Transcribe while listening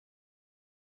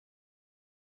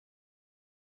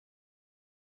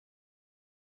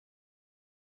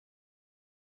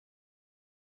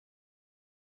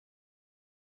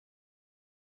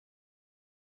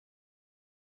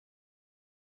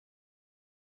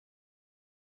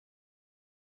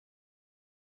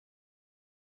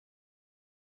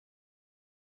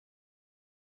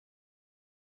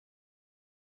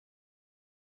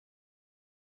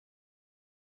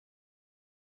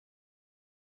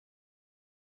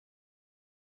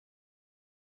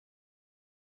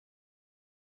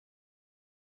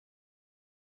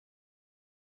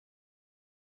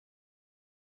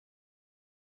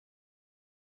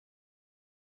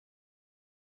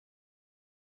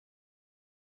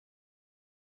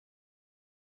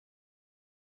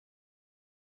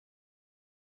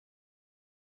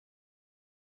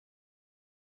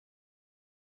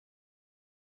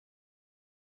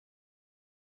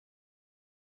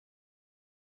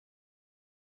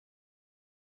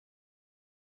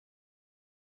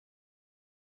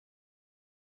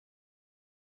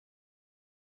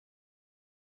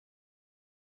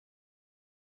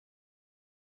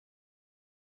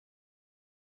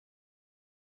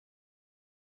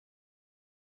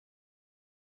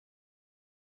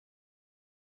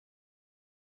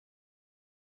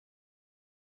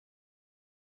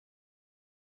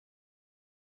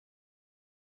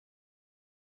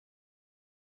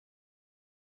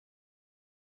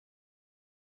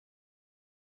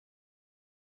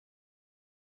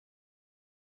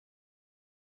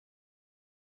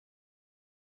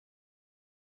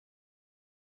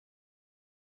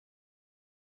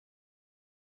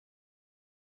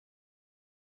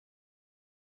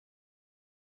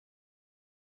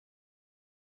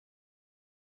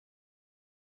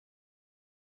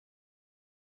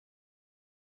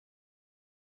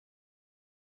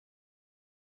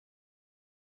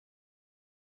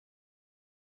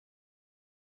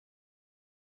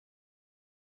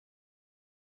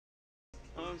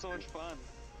looks so much fun.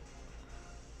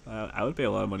 I would pay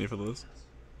a lot of money for this.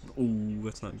 Ooh,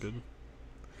 that's not good.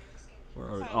 We're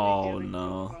already. How are we Oh getting so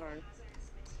no.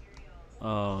 far?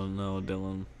 Oh no,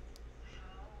 Dylan.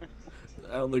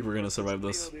 I don't think we're gonna survive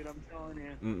this. Dude, I'm telling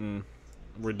you. Mm-mm.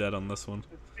 We're dead on this one.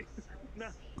 No.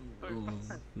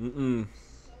 Mm-mm.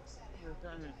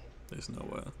 There's no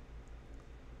way.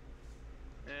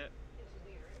 Yeah.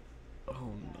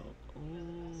 Oh no.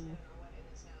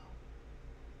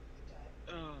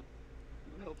 Oh,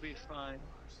 we'll be fine.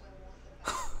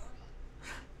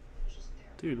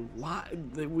 Dude, why?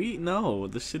 No,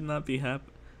 this should not be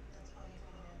happening.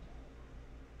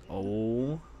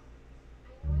 Oh.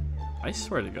 I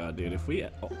swear to God, dude, if we.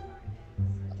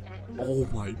 Oh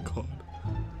my God.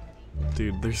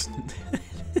 Dude, there's.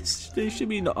 There should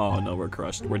be no. Oh no, we're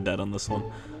crushed. We're dead on this one.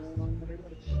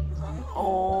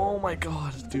 Oh my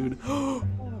God, dude. Oh,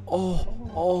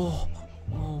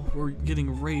 we're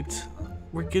getting raped.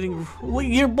 We're getting.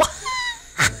 Wait, you're.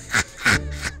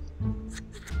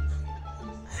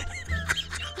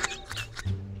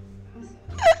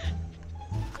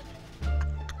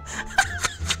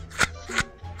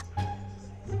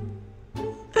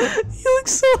 You look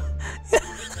so.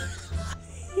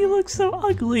 You look so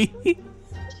ugly.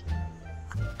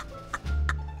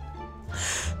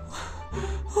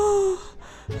 Oh,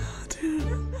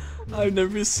 dude, I've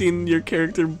never seen your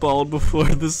character bald before.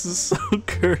 This is so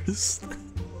cursed.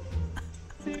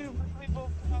 Dude, we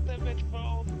both got that bitch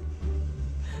bald.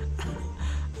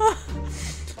 I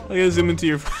gotta zoom into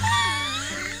your.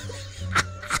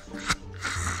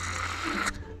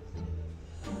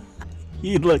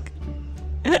 You look.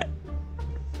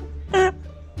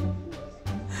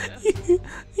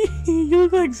 You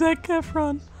look like Zac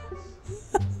Efron.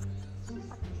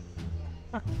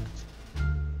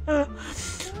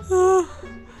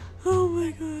 Oh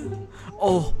my God.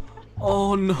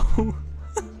 Oh no.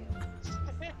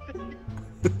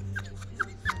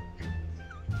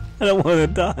 I don't want to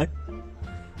die.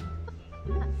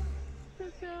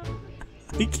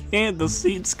 I can't, the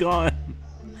seat's gone.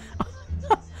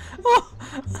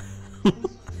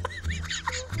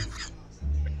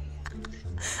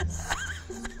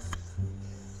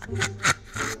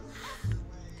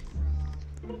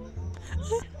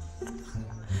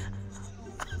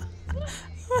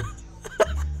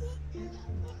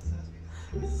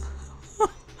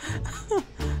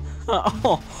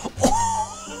 Oh,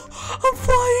 I'm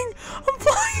flying! I'm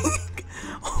flying!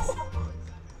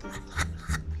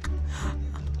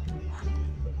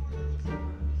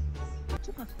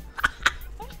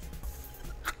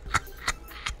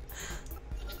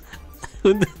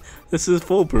 Oh. This is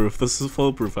foolproof. This is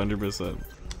foolproof, 100%.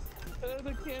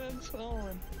 The cannon's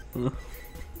falling.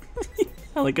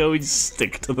 I like how we just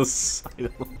stick to the side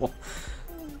of the wall.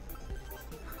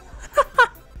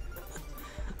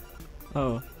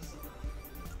 Oh.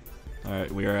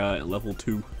 Alright, we are at level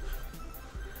 2.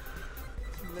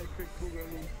 Electric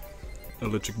boogaloo.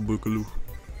 Electric boogaloo.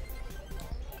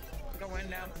 Going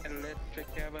down Electric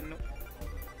Avenue.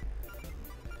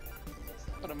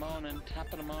 Put them on and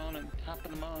tapping them on and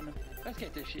tapping them on. Let's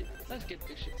get this shit. Let's get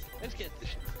this shit. Let's get this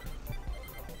shit.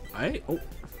 What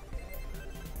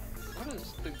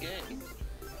is the game?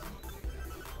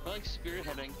 I like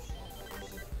spearheading.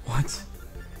 What?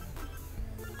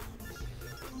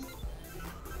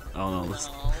 Oh no, No.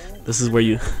 this is where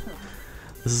you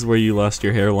lost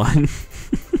your hairline.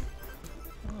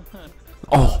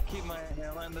 Oh. Keep my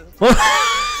hairline this.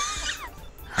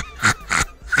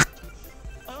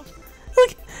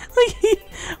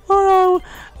 Oh,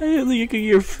 look at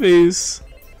your face.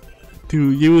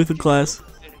 Dude, you with the glass.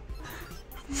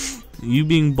 You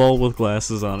being bald with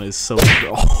glasses on is so.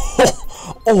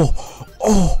 Oh,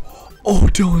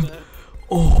 Dylan.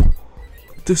 Oh,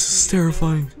 this is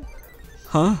terrifying.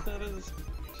 Huh? That is,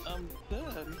 I'm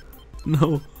dead.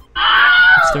 No.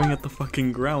 I'm staring at the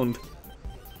fucking ground.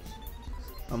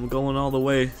 I'm going all the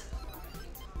way.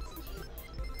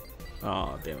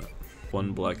 Aw, damn it.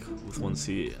 One black with one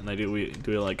seat, and we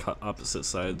do it like opposite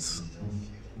sides.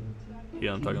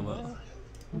 Yeah, I'm talking about.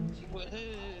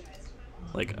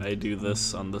 Like I do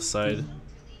this on this side,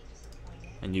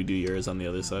 and you do yours on the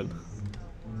other side.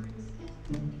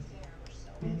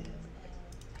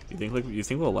 You think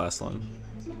we'll last long?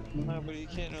 No, but you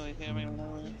can't really hear me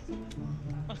anymore.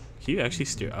 Can you actually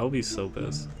steer? I would be so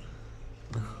pissed.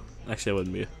 Actually, I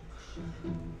wouldn't be.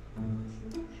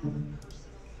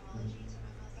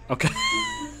 Okay.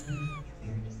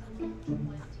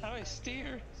 How do I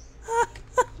steer?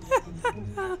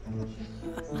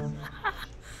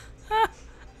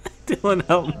 Dylan,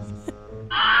 help me.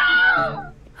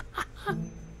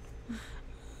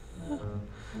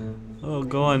 Oh,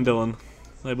 go on, Dylan.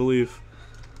 I believe.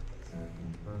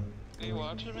 Are you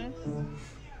watching me?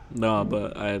 No,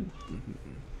 but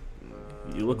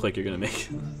you look like you're gonna make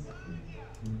it.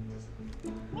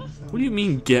 What do you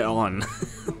mean, get on?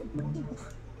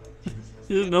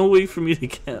 There's no way for me to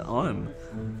get on.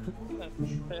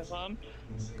 Hey, hold on.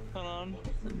 Hold on.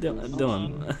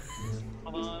 Dylan.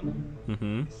 Hold on.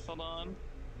 Mm-hmm. Hold on.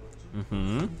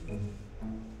 Mm-hmm.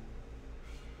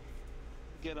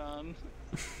 Get on.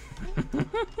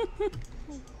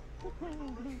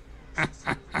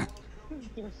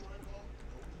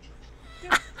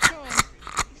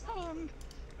 Come on.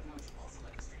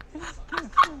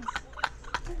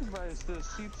 Everybody's the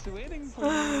seats waiting for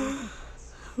me.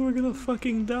 We're gonna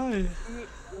fucking die.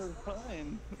 We're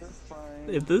fine. We're fine.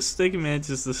 If this thing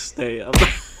manages to stay up.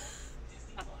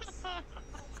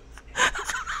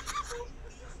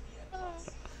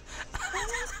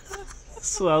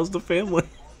 So how's the family?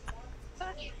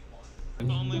 If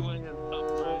only when it's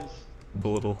uprise. The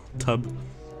little tub.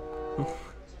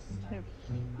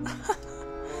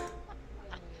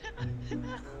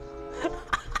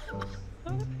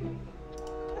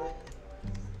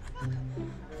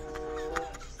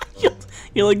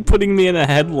 You're like putting me in a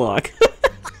headlock.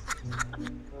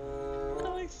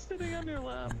 I'm like sitting on your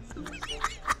lap.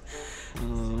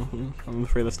 I'm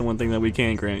afraid that's the one thing that we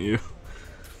can't grant you.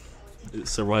 It's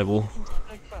survival.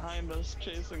 Like behind us,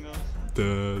 chasing us.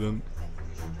 Dun,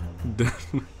 dun.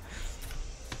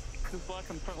 This black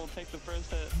and purple take the first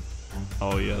hit.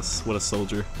 Oh yes, what a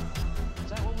soldier. Is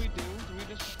that what we do? Do we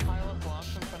just pile up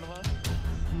blocks in front of us?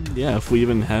 Yeah, if we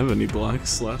even have any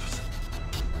blocks left.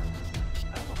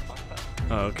 Oh, fuck that.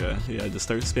 Oh, okay. Yeah, just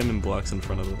start spamming blocks in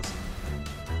front of us.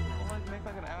 We'll like make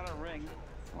like an outer ring.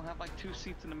 We'll have like 2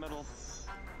 seats in the middle.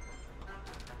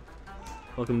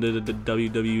 Welcome to the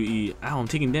WWE. Ow, I'm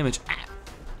taking damage.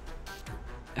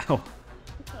 Ow.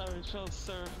 I shall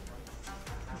serve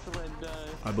until I die.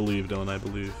 I believe, Dylan, I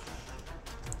believe.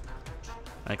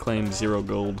 I claim 0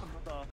 gold.